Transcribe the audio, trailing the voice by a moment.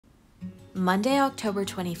Monday, October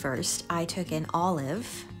 21st, I took in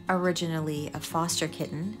Olive, originally a foster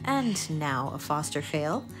kitten and now a foster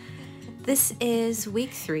fail. This is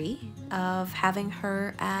week 3 of having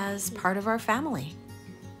her as part of our family.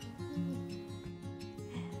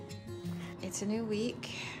 It's a new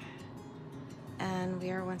week and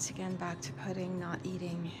we are once again back to Pudding not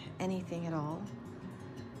eating anything at all.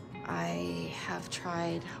 I have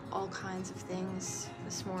tried all kinds of things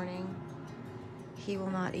this morning. He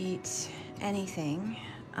will not eat anything,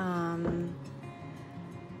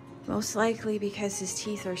 most likely because his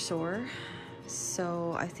teeth are sore.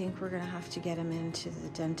 So I think we're gonna have to get him into the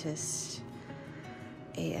dentist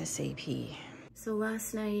ASAP. So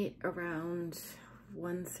last night around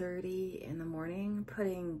 1:30 in the morning,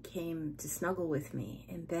 Pudding came to snuggle with me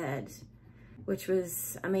in bed, which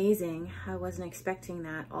was amazing. I wasn't expecting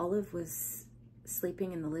that. Olive was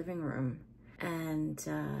sleeping in the living room and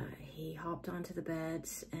he hopped onto the bed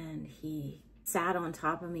and he sat on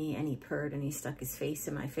top of me and he purred and he stuck his face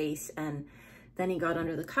in my face, and then he got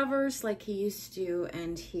under the covers like he used to,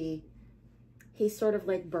 and he sort of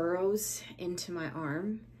like burrows into my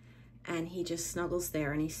arm and he just snuggles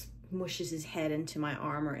there and he smushes his head into my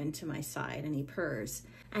arm or into my side and he purrs.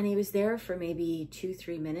 And he was there for maybe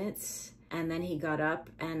 2-3 minutes and then he got up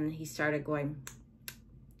and he started going.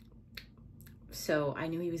 So I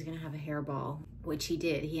knew he was gonna have a hairball, which he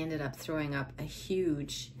did. He ended up throwing up a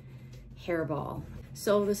huge hairball.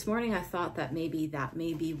 So this morning I thought that maybe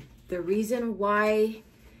the reason why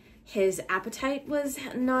his appetite was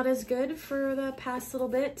not as good for the past little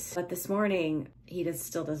bit. But this morning, he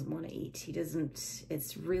still doesn't want to eat.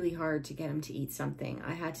 It's really hard to get him to eat something.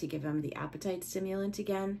 I had to give him the appetite stimulant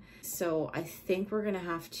again. So I think we're gonna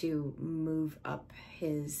have to move up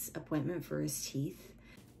his appointment for his teeth.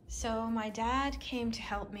 So my dad came to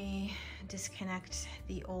help me disconnect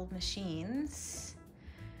the old machines.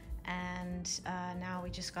 And now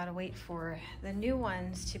we just gotta wait for the new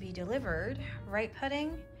ones to be delivered, right,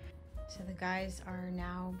 Pudding? So the guys are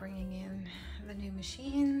now bringing in the new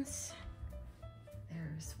machines.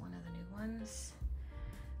 There's one of the new ones.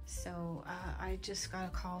 So I just got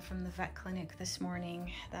a call from the vet clinic this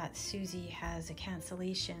morning that Susie has a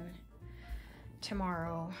cancellation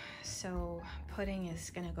tomorrow. So Pudding is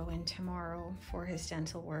gonna go in tomorrow for his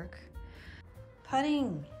dental work.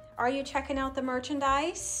 Pudding, are you checking out the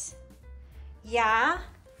merchandise? Yeah?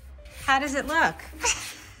 How does it look?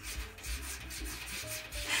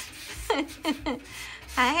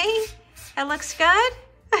 Hey, it looks good?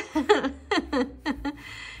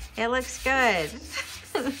 It looks good.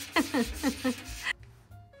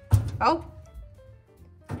 Oh.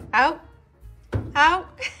 Oh. Oh.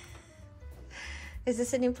 Is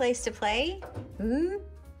this a new place to play? Hmm?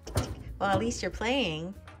 Well, at least you're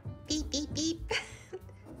playing. Beep, beep, beep.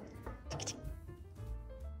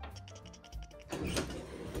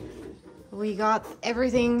 We got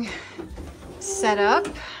everything set up.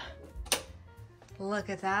 Look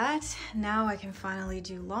at that. Now I can finally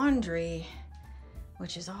do laundry,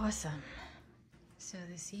 which is awesome. So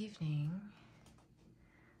this evening,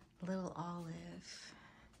 little Olive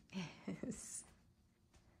is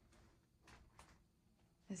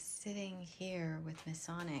sitting here with Miss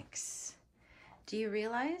Onyx. Do you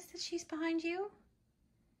realize that she's behind you?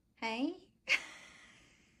 Hey?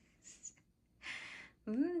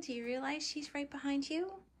 Do you realize she's right behind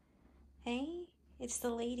you? Hey? It's the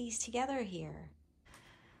ladies together here.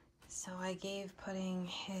 So I gave Pudding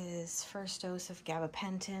his first dose of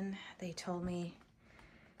gabapentin. They told me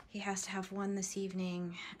he has to have one this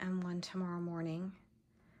evening and one tomorrow morning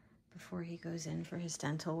before he goes in for his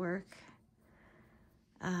dental work.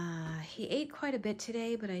 He ate quite a bit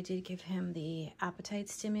today, but I did give him the appetite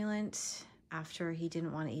stimulant after he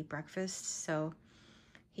didn't want to eat breakfast, so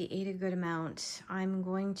he ate a good amount. I'm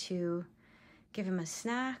going to give him a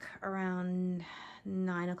snack around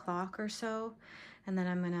 9 o'clock or so, and then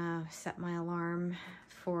I'm gonna set my alarm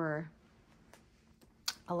for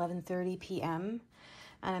 11:30 p.m.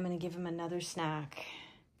 and I'm gonna give him another snack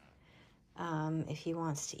if he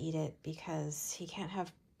wants to eat it, because he can't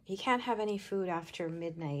have any food after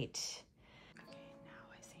midnight. Okay, now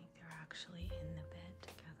I think they're actually in the bed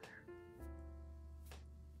together.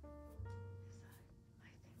 I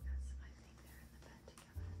think they're in the bed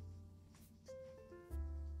together.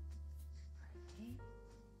 Right?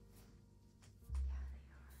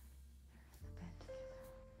 Yeah, they are.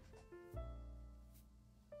 They're in the bed together.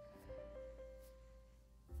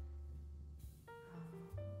 Oh.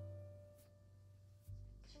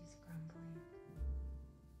 She's grumbling.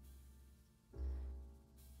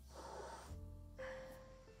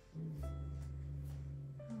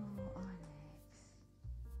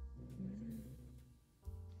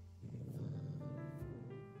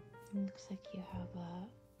 Looks like you have a...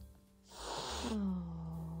 Oh.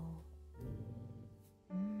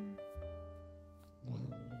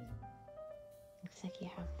 Looks like you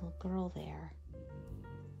have a little girl there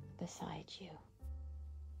beside you.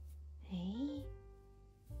 Hey?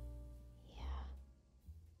 Yeah.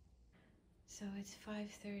 So it's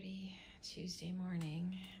 5:30 Tuesday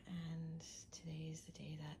morning, and today is the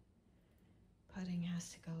day that Pudding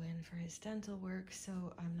has to go in for his dental work, so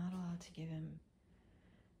I'm not allowed to give him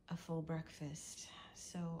a full breakfast.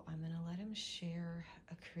 So I'm gonna let him share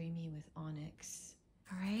a creamy with Onyx.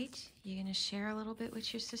 All right, you gonna share a little bit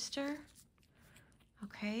with your sister?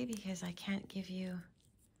 Okay, because I can't give you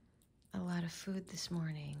a lot of food this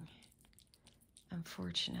morning,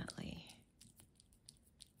 unfortunately.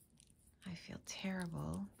 I feel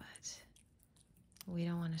terrible, but we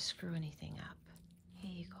don't want to screw anything up.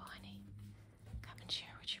 Here you go, honey. Come and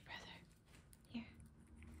share with your brother. Here.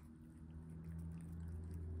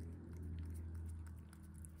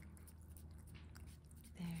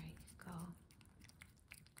 There you go.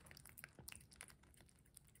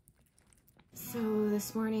 So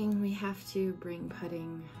this morning we have to bring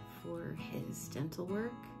Pudding for his dental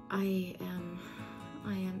work. I am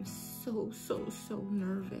so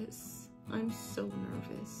nervous. I'm so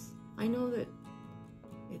nervous. I know that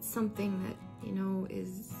it's something that, you know,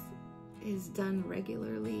 is done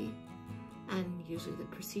regularly, and usually the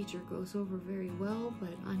procedure goes over very well,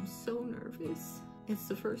 but I'm so nervous. It's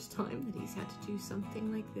the first time that he's had to do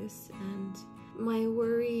something like this, and my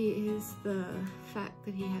worry is the fact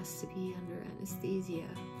that he has to be under anesthesia.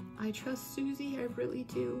 I trust Susie, I really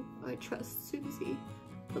do. I trust Susie,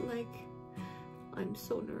 but like, I'm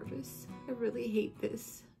so nervous. I really hate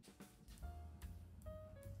this.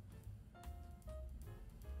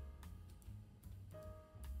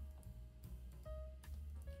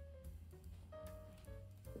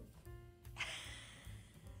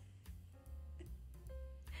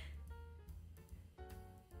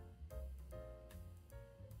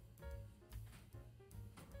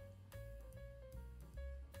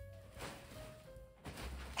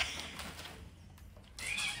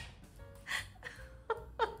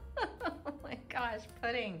 Gosh,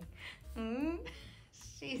 Pudding.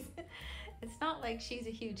 It's not like she's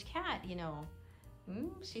a huge cat, you know.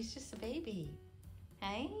 She's just a baby.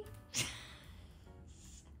 Hey?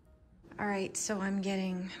 All right, so I'm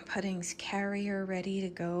getting Pudding's carrier ready to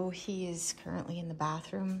go. He is currently in the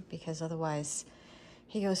bathroom because otherwise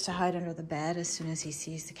he goes to hide under the bed as soon as he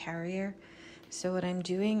sees the carrier. So what I'm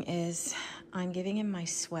doing is I'm giving him my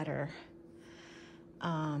sweater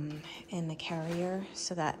in the carrier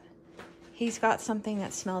so that he's got something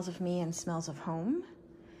that smells of me and smells of home.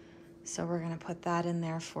 So we're gonna put that in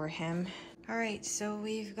there for him. All right, so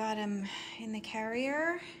we've got him in the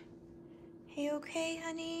carrier. Hey, okay,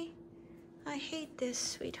 honey? I hate this,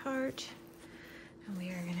 sweetheart. And we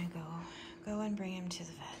are gonna go and bring him to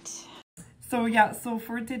the vet. So yeah, so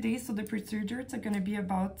for today, so the procedure, it's going to be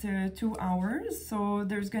about 2 hours. So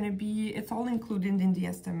there's going to be, it's all included in the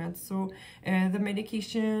estimate. So the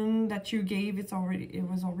medication that you gave, it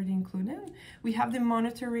was already included. We have the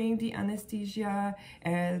monitoring, the anesthesia,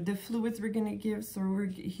 the fluids we're going to give. So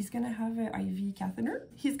he's going to have an IV catheter.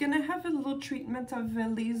 He's going to have a little treatment of a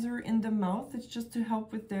laser in the mouth. It's just to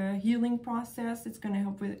help with the healing process. It's going to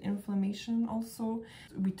help with inflammation also.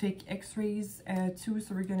 We take x-rays too,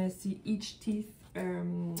 so we're going to see each teeth,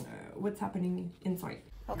 what's happening inside.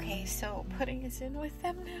 Okay, so Pudding is in with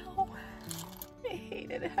them now. I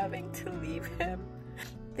hated having to leave him.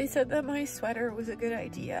 They said that my sweater was a good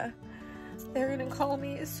idea. They're gonna call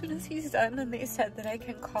me as soon as he's done, and they said that I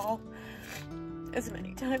can call as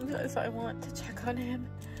many times as I want to check on him.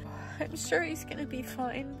 I'm sure he's gonna be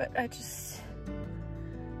fine, but I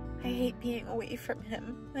hate being away from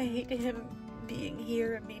him. I hate him being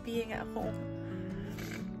here and me being at home.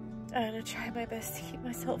 I'm gonna try my best to keep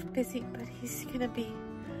myself busy, but he's gonna be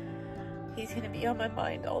on my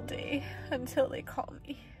mind all day until they call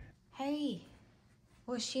me. Hey,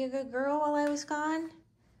 was she a good girl while I was gone?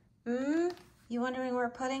 You wondering where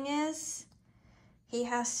Pudding is? He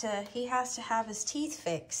has to have his teeth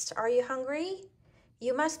fixed. Are you hungry?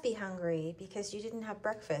 You must be hungry because you didn't have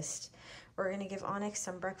breakfast. We're gonna give Onyx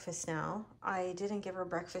some breakfast now. I didn't give her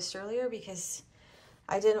breakfast earlier because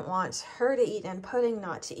I didn't want her to eat and Pudding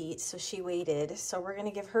not to eat, so she waited. So we're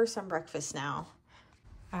gonna give her some breakfast now.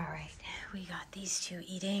 All right, we got these two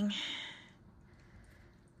eating.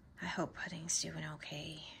 I hope Pudding's doing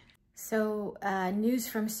okay. So news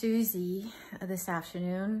from Susie this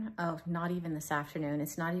afternoon. Oh, not even this afternoon.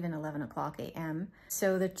 It's not even 11 o'clock a.m.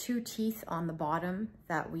 So the two teeth on the bottom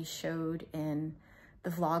that we showed in the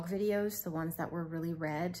vlog videos, the ones that were really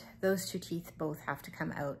red, those two teeth both have to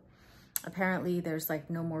come out. apparently there's like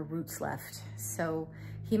no more roots left. So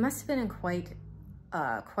he must have been in quite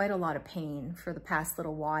a lot of pain for the past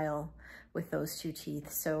little while with those 2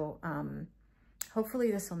 teeth. So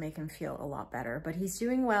hopefully this will make him feel a lot better, but he's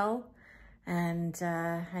doing well. And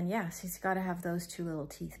yes, he's got to have those 2 little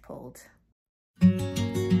teeth pulled.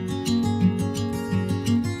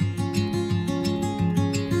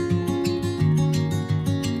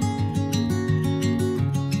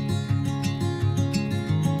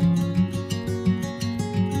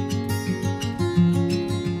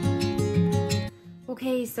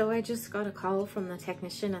 Okay, so I just got a call from the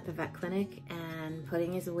technician at the vet clinic, and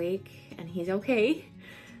Pudding is awake and he's okay.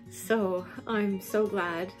 So I'm so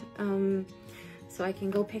glad. So I can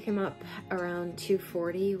go pick him up around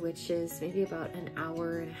 2:40, which is maybe about an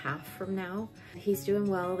hour and a half from now. He's doing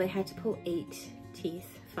well. They had to pull 8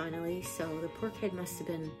 teeth finally, so the poor kid must have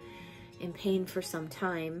been in pain for some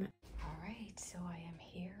time. All right, so I am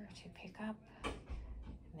here to pick up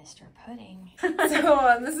Mr. Pudding.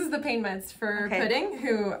 So this is the pain meds for Pudding,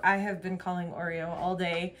 who I have been calling Oreo all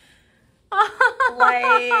day.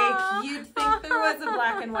 Like, you'd think there was a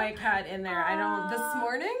black and white cat in there. I don't. This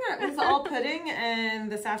morning it was all Pudding, and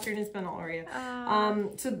this afternoon it's been all Oreo.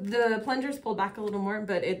 So the plungers pulled back a little more,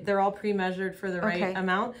 but they're all pre-measured for the right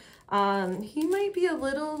amount. He might be a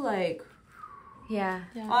little like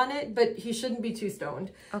on it, but he shouldn't be too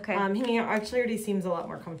stoned. He actually already seems a lot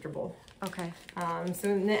more comfortable. So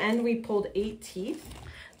in the end we pulled 8 teeth.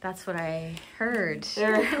 That's what I heard.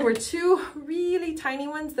 There were 2 really tiny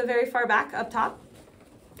ones, the very far back up top.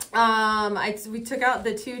 We took out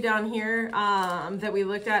the 2 down here that we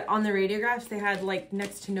looked at on the radiographs. They had like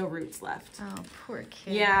next to no roots left. Oh, poor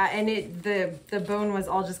kid. Yeah, and the bone was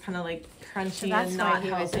all just kind of like crunchy and not healthy.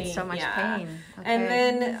 That's why he was in so much pain. And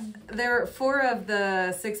then there were 4 of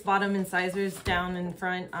the 6 bottom incisors down in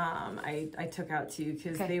front. I took out too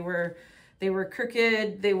because they were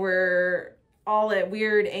crooked. They were all at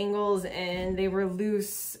weird angles and they were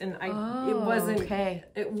loose, and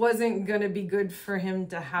it wasn't gonna be good for him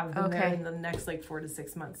to have them there in the next like 4 to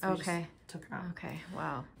 6 months. So took her out.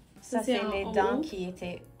 Wow. Ça c'est les dents qui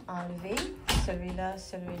étaient enlevées. Celui-là.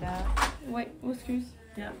 Wait, excuse.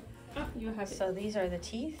 Yeah. Oh, you have it. So these are the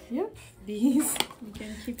teeth. Yep. These. You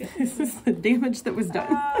can keep it. This is the damage that was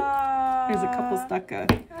done. There's a couple stuck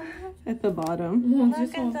at the bottom.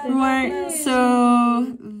 Right.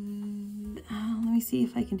 So. Let me see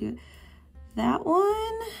if I can do it. That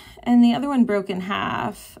one and the other one broke in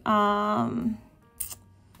half.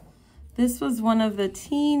 This was one of the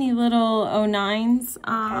teeny little 09s.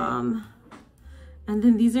 And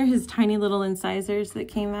then these are his tiny little incisors that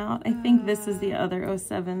came out. I think this is the other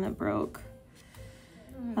 07 that broke.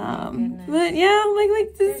 But yeah,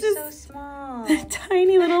 like this is so small.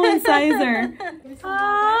 Tiny little incisor.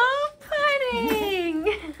 Oh, Pudding!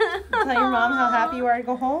 Tell your mom how happy you are to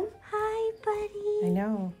go home. Hi, buddy. I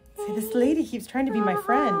know. See, this lady keeps trying to be my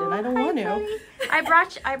friend, and I don't want to. Buddy. I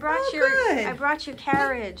brought you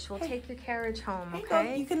carriage. We'll take your carriage home,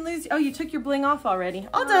 okay? You can lose. Oh, you took your bling off already.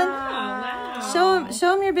 All done. Wow.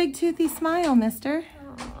 Show him your big toothy smile, mister.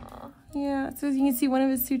 Aww. Yeah, so you can see one of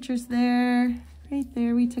his sutures there. Right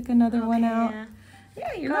there. We took another one out.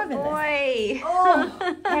 Yeah, you're loving boy. This. Oh,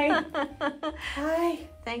 hi. Hi.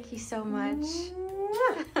 Thank you so much.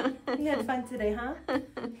 You had fun today, huh?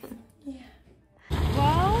 Yeah.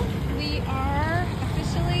 Well, we are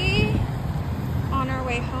officially on our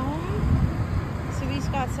way home. Susie's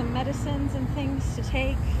got some medicines and things to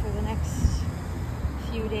take for the next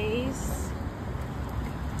few days.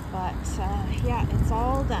 But yeah, it's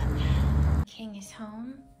all done. King is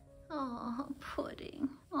home. Oh, Pudding.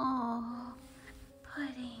 Oh,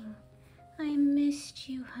 Pudding. I missed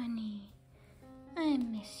you, honey. I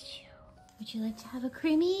missed you. Would you like to have a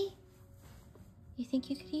creamy? You think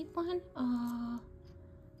you could eat one? Oh,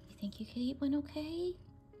 you think you could eat one, okay?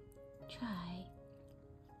 Try.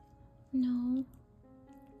 No.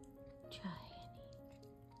 Try, honey.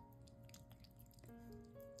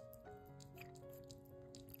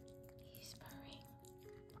 He's purring.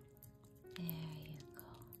 There you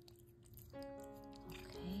go.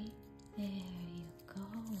 Okay, there you go.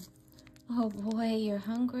 Oh boy, you're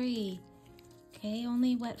hungry. Okay,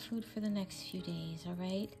 only wet food for the next few days, all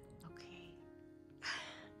right? Okay.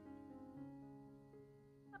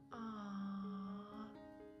 Aww,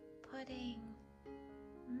 Pudding.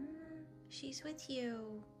 She's with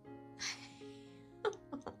you.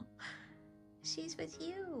 She's with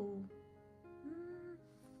you.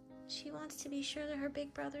 She wants to be sure that her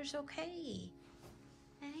big brother's okay.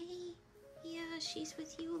 Hey? Yeah, she's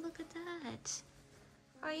with you. Look at that.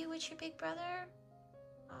 Are you with your big brother?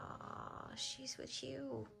 Aw, she's with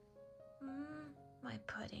you. My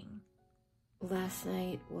Pudding. Last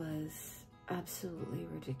night was absolutely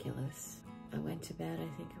ridiculous. I went to bed,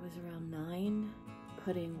 I think it was around 9.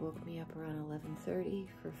 Pudding woke me up around 11:30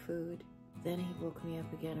 for food. Then he woke me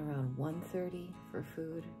up again around 1:30 for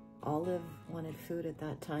food. Olive wanted food at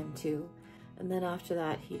that time too. And then after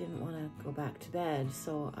that, he didn't want to go back to bed,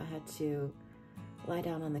 so I had to lie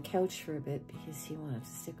down on the couch for a bit because he wanted to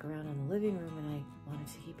stick around in the living room, and I wanted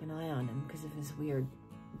to keep an eye on him because of his weird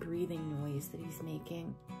breathing noise that he's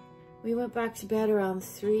making. We went back to bed around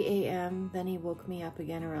 3 a.m. Then he woke me up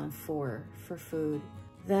again around 4 for food.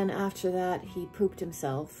 Then after that, he pooped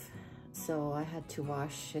himself, so I had to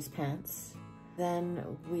wash his pants.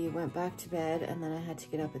 Then we went back to bed, and then I had to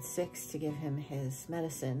get up at 6 to give him his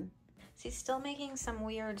medicine. He's still making some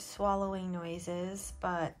weird swallowing noises,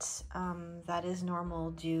 but that is normal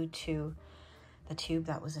due to the tube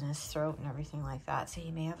that was in his throat and everything like that. So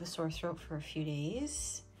he may have a sore throat for a few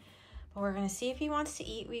days. But we're going to see if he wants to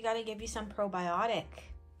eat. We got to give you some probiotic.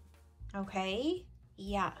 Okay?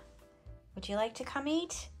 Yeah. Would you like to come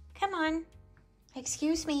eat? Come on.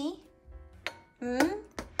 Excuse me.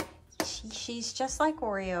 She's just like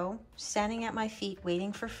Oreo, standing at my feet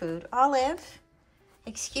waiting for food. Olive.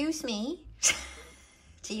 Excuse me.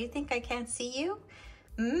 Do you think I can't see you?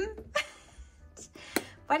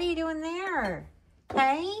 What are you doing there?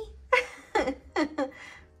 Hey?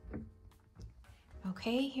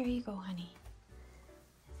 Okay, here you go, honey.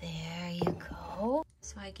 There you go.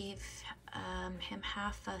 So I gave him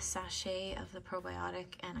half a sachet of the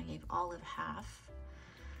probiotic, and I gave Olive half.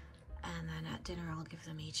 And then at dinner, I'll give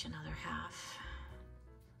them each another half.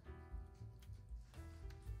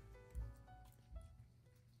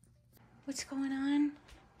 What's going on?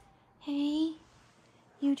 Hey,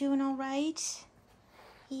 you doing all right?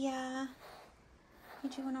 Yeah, you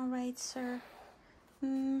doing all right, sir?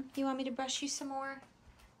 You want me to brush you some more?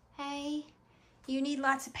 Hey, you need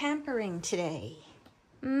lots of pampering today.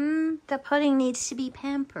 The pudding needs to be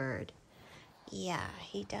pampered. Yeah,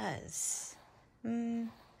 he does.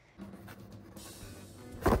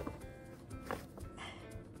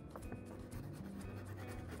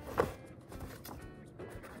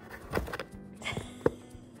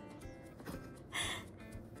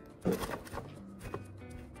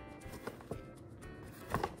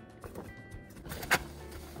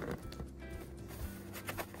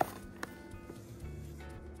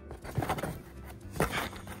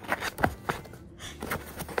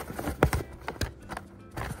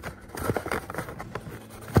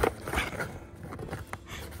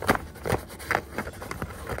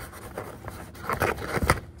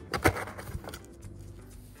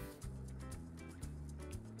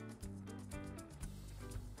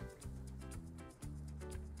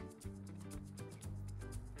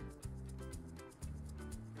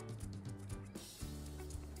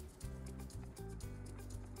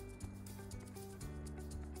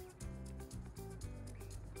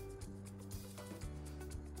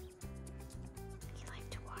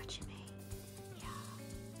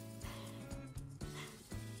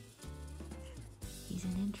 He's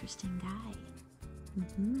an interesting guy.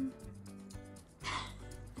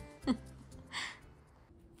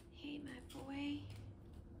 Hey, my boy.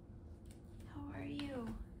 How are you?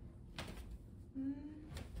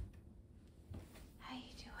 How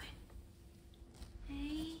you doing?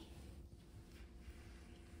 Hey?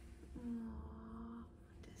 Aww,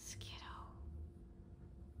 this kiddo.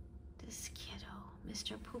 This kiddo.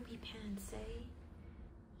 Mr. Poopy Pants, eh?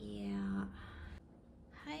 Yeah.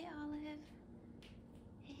 Hi, Olive.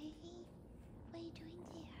 Hey, what are you doing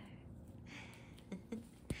there?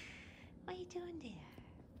 What are you doing there?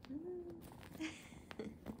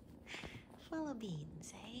 Full of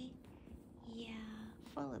beans, eh? Yeah,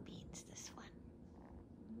 full of beans, this one.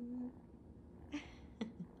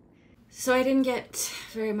 So I didn't get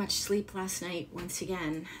very much sleep last night once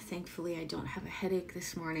again. Thankfully, I don't have a headache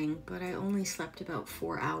this morning, but I only slept about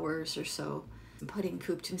 4 hours or so. Pudding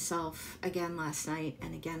pooped himself again last night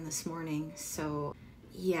and again this morning. So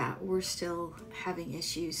yeah, we're still having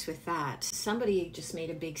issues with that. Somebody just made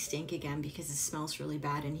a big stink again because it smells really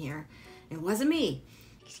bad in here. It wasn't me.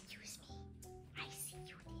 Excuse me. I see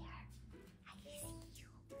you there. I see you.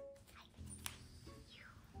 I see you.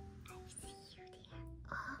 I see you there.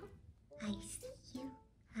 Oh, I see you.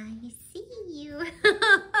 I see you.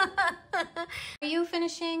 Are you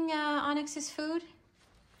finishing Onyx's food?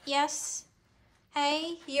 Yes?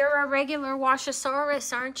 Hey, you're a regular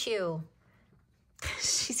Washosaurus, aren't you?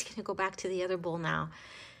 She's gonna go back to the other bowl now.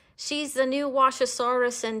 She's the new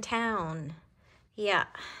Washosaurus in town. Yeah.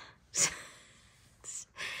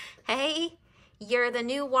 Hey, you're the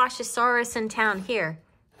new Washosaurus in town. Here,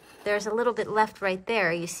 there's a little bit left right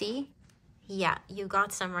there, you see? Yeah, you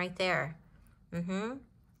got some right there. Mm-hmm.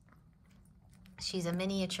 She's a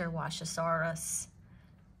miniature Washosaurus.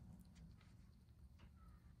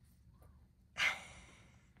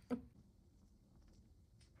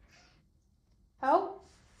 Oh?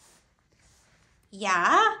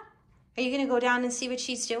 Yeah? Are you gonna go down and see what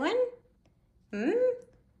she's doing?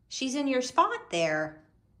 She's in your spot there.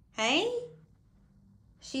 Hey?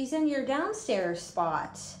 She's in your downstairs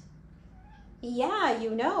spot. Yeah,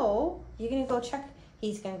 you know. You're gonna go check.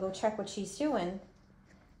 He's gonna go check what she's doing.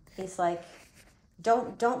 He's like,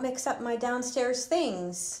 don't mix up my downstairs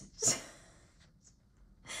things.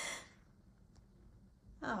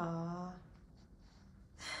 Aww.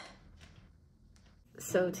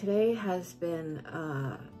 So today has been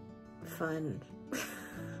fun.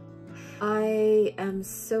 I am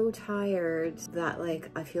so tired that like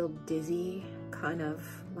I feel dizzy kind of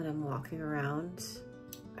when I'm walking around.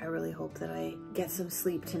 I really hope that I get some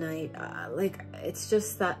sleep tonight. Like it's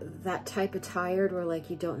just that type of tired where like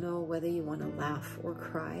you don't know whether you want to laugh or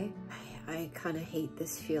cry. I kind of hate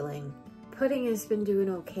this feeling. Pudding has been doing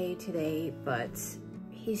okay today, but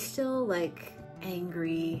he's still like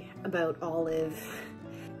angry about Olive.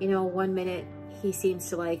 You know, one minute he seems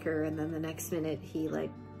to like her and then the next minute he like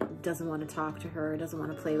doesn't want to talk to her, doesn't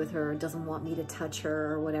want to play with her, doesn't want me to touch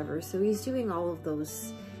her or whatever. So he's doing all of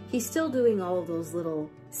those, he's still doing all of those little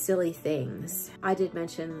silly things. I did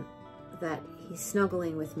mention that he's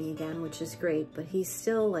snuggling with me again, which is great, but he's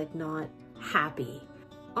still like not happy.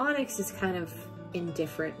 Onyx is kind of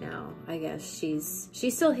indifferent now, I guess. She's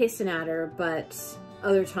still hissing at her, but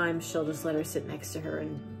other times she'll just let her sit next to her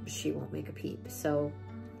and she won't make a peep. So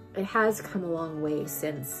it has come a long way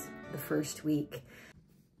since the first week.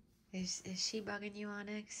 Is she bugging you,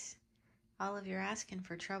 Onyx? Olive, you're asking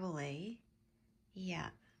for trouble, eh? Yeah,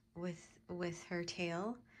 with her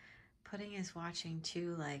tail. Pudding is watching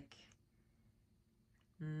too, like,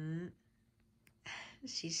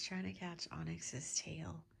 she's trying to catch Onyx's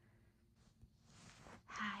tail.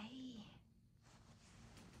 Hi.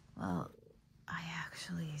 Well, I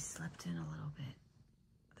actually slept in a little bit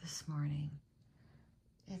this morning.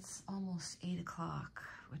 It's almost 8 o'clock,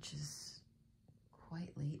 which is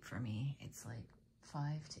quite late for me. It's like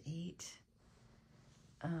 5 to 8.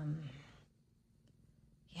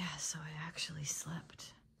 Yeah, so I actually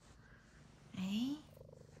slept. Eh?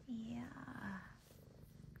 Yeah.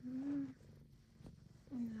 No,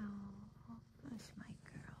 that's my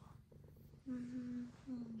girl.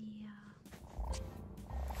 Yeah.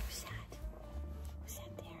 Who's that? Who's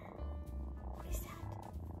that there? What is that?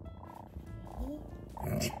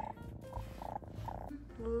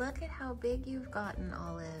 Look at how big you've gotten,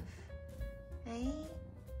 Olive. Hey?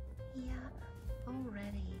 Yeah,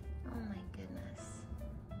 already. Oh my goodness.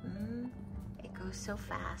 It goes so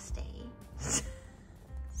fast, eh?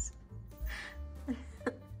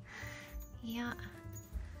 Yeah.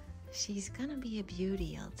 She's gonna be a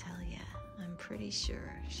beauty, I'll tell ya. I'm pretty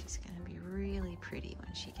sure she's gonna be really pretty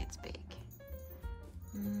when she gets big.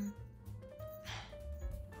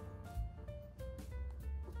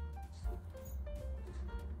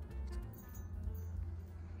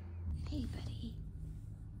 Hey, buddy.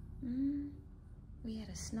 We had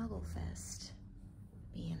a snuggle fest,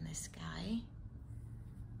 me and this guy.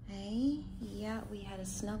 Hey, yeah, we had a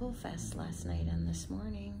snuggle fest last night and this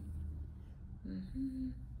morning.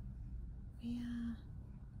 Yeah,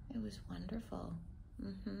 it was wonderful.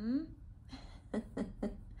 Yeah,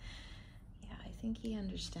 I think he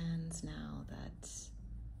understands now that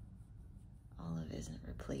Olive isn't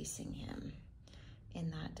replacing him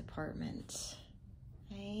in that department.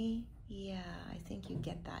 Hey, yeah, I think you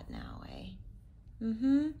get that now, eh?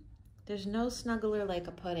 There's no snuggler like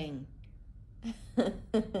a pudding.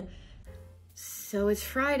 So it's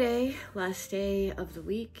Friday, last day of the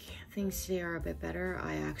week. Things today are a bit better.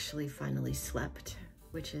 I actually finally slept,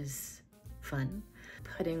 which is fun.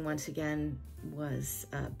 Pudding, once again, was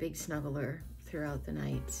a big snuggler throughout the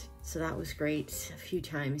night. So that was great. A few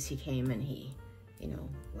times he came and he, you know,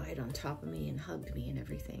 lied on top of me and hugged me and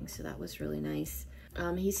everything. So that was really nice.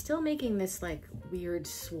 He's still making this like weird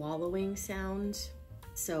swallowing sound.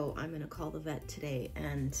 So I'm gonna call the vet today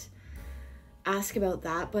and ask about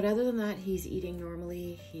that. But other than that, he's eating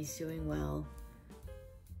normally. He's doing well.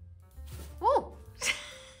 Oh!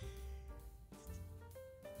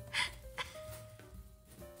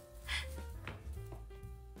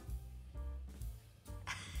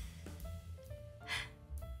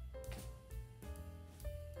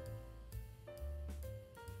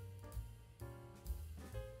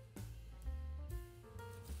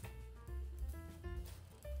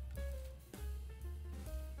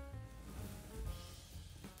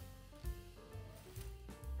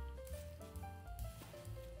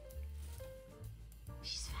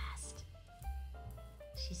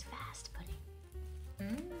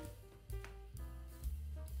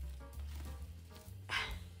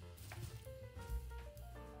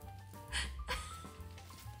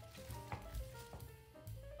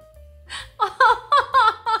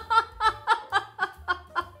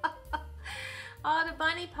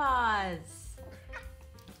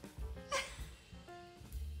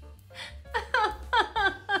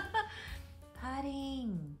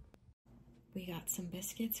 got some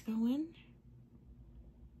biscuits going.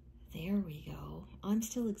 There we go. I'm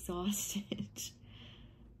still exhausted. So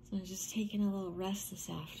I'm just taking a little rest this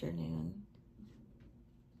afternoon.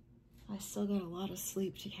 I still got a lot of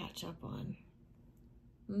sleep to catch up on.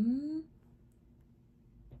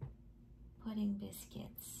 Pudding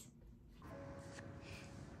biscuits.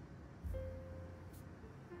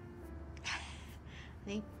 I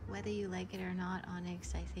think whether you like it or not,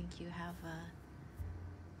 Onyx, I think you have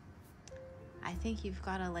I think you've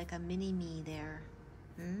got like a mini me there.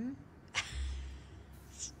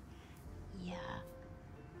 Yeah.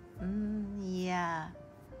 Yeah.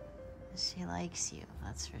 She likes you,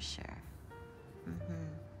 that's for sure.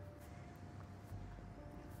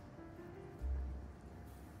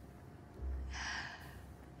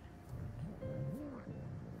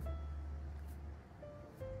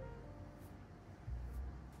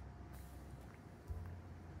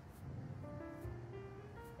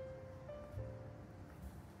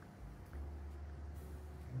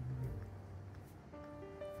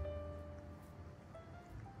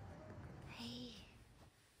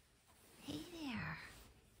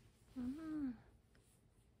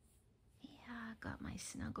 Got my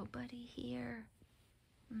snuggle buddy here.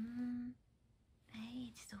 Hey,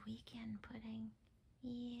 it's the weekend, Pudding.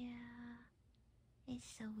 Yeah,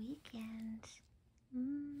 it's the weekend.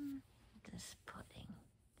 This Pudding.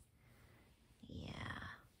 Yeah.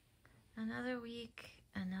 Another week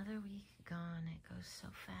gone. It goes so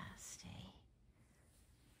fast, eh?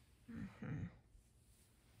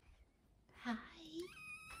 Hi.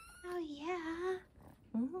 Oh, yeah.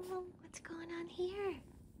 What's going on here?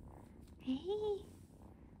 Hey,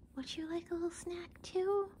 would you like a little snack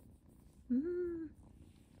too?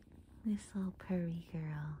 This little purry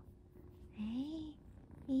girl. Hey,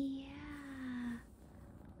 yeah.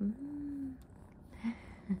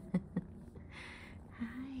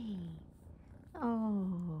 Hi.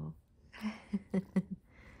 Oh.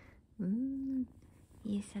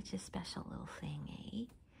 You're such a special little thing, eh?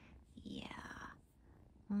 Yeah.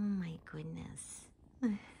 Oh my goodness.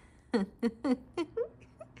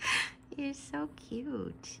 You're so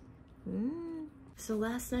cute. So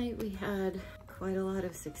last night we had quite a lot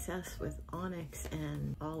of success with Onyx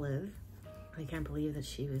and Olive. I can't believe that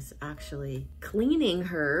she was actually cleaning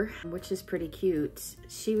her, which is pretty cute.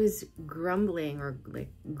 She was grumbling or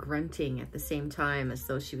like grunting at the same time, as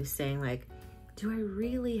though she was saying like, do I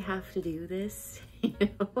really have to do this? You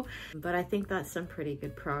know? But I think that's some pretty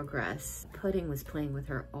good progress. Pudding was playing with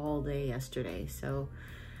her all day yesterday, so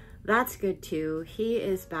that's good too. He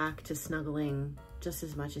is back to snuggling just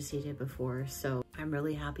as much as he did before, so I'm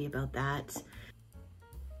really happy about that.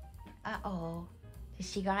 Uh-oh,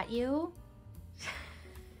 she got you?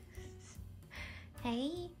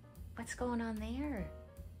 Hey, what's going on there?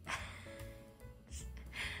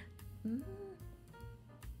 Who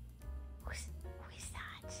is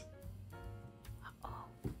that? Uh-oh.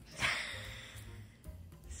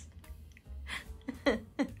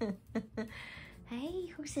 Hey,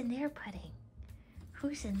 who's in there, Pudding?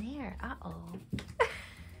 Who's in there? Uh-oh.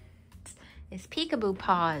 It's peekaboo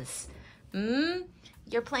paws.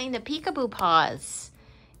 You're playing the peekaboo paws.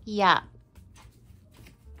 Yeah.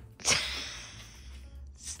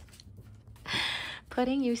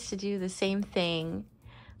 Pudding used to do the same thing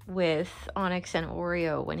with Onyx and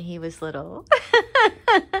Oreo when he was little.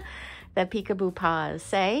 The peekaboo paws,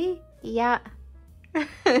 say? Yeah.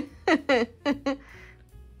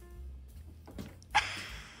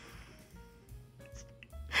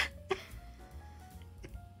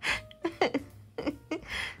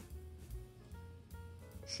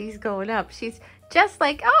 She's going up. She's just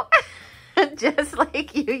like, oh, just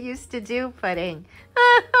like you used to do, Pudding.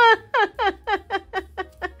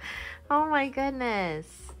 Oh my goodness.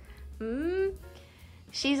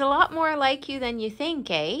 She's a lot more like you than you think,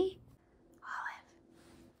 eh? Olive,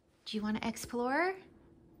 do you want to explore?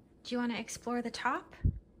 Do you want to explore the top?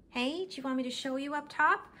 Hey, do you want me to show you up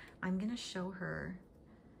top? I'm going to show her.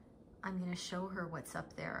 I'm going to show her what's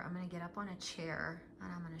up there. I'm going to get up on a chair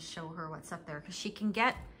and I'm going to show her what's up there, because she can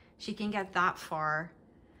get that far,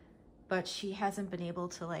 but she hasn't been able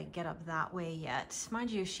to like get up that way yet. Mind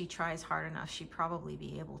you, if she tries hard enough, she'd probably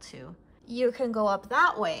be able to. You can go up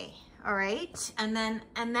that way, all right? And then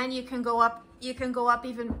you can go up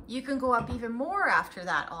even more after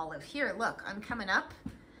that, Olive. Here, look, I'm coming up.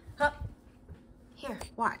 Up. Here,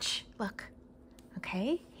 watch. Look.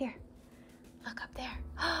 Okay, here. Look up there.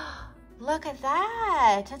 Look at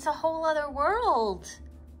that. It's a whole other world.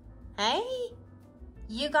 Hey?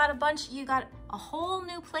 You got a whole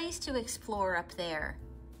new place to explore up there.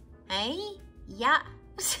 Hey? Yeah.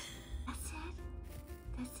 That's it.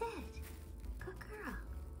 That's it. Good girl.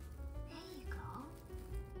 There you go.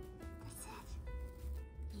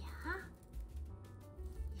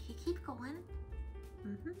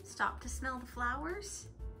 Stop to smell the flowers.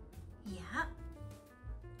 Yeah.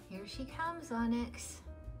 Here she comes, Onyx.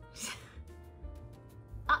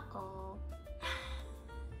 Uh-oh.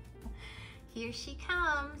 Here she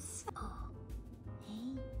comes. Oh.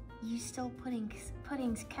 Hey, you stole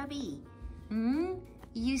Pudding's cubby.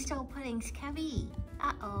 You stole Pudding's cubby.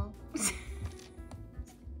 Uh-oh.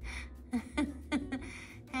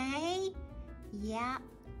 Hey? Yeah.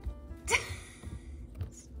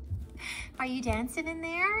 Are you dancing in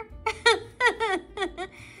there?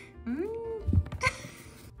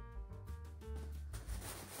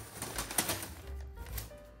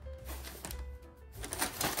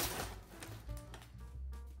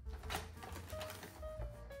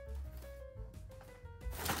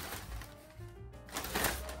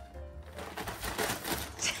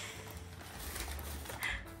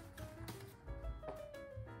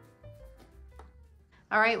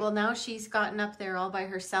 All right, well now she's gotten up there all by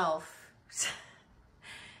herself.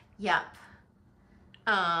 Yep.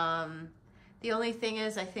 The only thing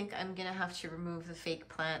is I think I'm gonna have to remove the fake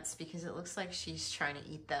plants because it looks like she's trying to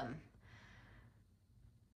eat them.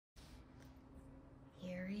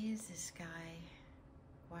 Here he is, this guy,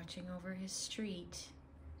 watching over his street.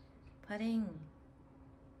 Pudding,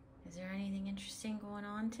 is there anything interesting going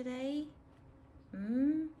on today?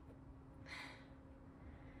 And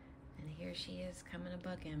here she is coming to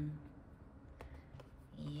bug him.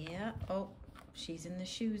 Yeah, oh, she's in the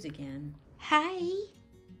shoes again. Hi,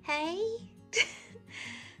 hey.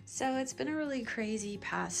 So it's been a really crazy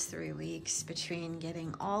past 3 weeks between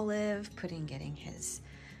getting Olive, getting his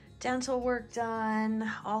dental work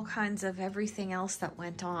done, all kinds of everything else that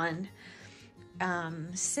went on.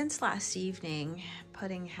 Since last evening,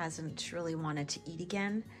 Pudding hasn't really wanted to eat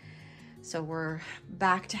again. So we're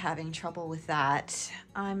back to having trouble with that.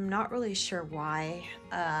 I'm not really sure why.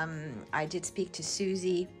 I did speak to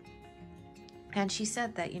Susie and she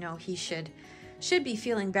said that, you know, he should be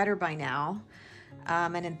feeling better by now.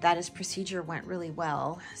 And that his procedure went really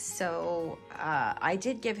well. So I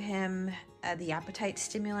did give him the appetite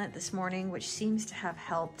stimulant this morning, which seems to have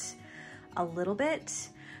helped a little bit,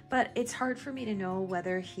 but it's hard for me to know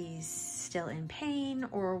whether he's still in pain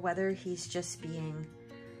or whether he's just being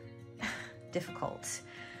difficult.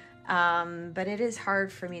 But it is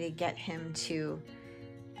hard for me to get him to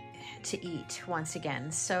eat once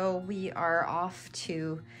again. So we are off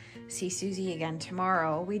to see Susie again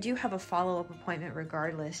tomorrow. We do have a follow-up appointment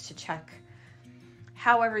regardless to check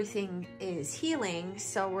how everything is healing.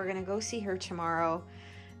 So we're gonna go see her tomorrow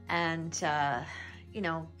and you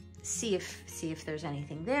know, see if there's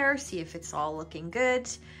anything there, see if it's all looking good.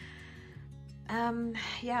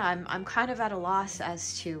 Yeah, I'm kind of at a loss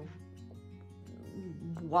as to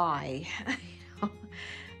why.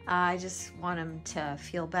 I just want him to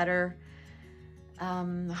feel better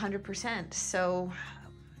 100%. So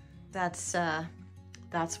that's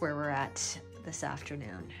where we're at this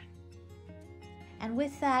afternoon. And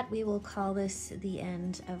with that, we will call this the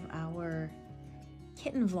end of our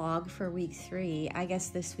kitten vlog for week 3. I guess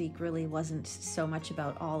this week really wasn't so much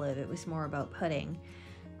about Olive, it was more about Pudding.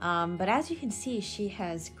 But as you can see, she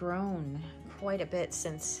has grown quite a bit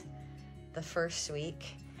since the first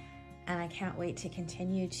week. And I can't wait to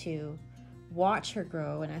continue to watch her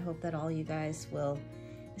grow, and I hope that all you guys will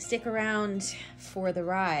stick around for the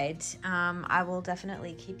ride. I will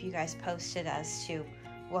definitely keep you guys posted as to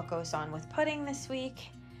what goes on with Pudding this week.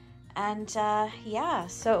 And yeah,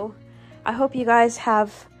 so I hope you guys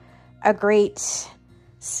have a great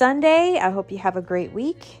Sunday. I hope you have a great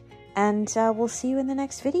week, and we'll see you in the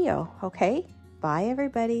next video, okay? Bye,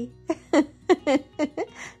 everybody.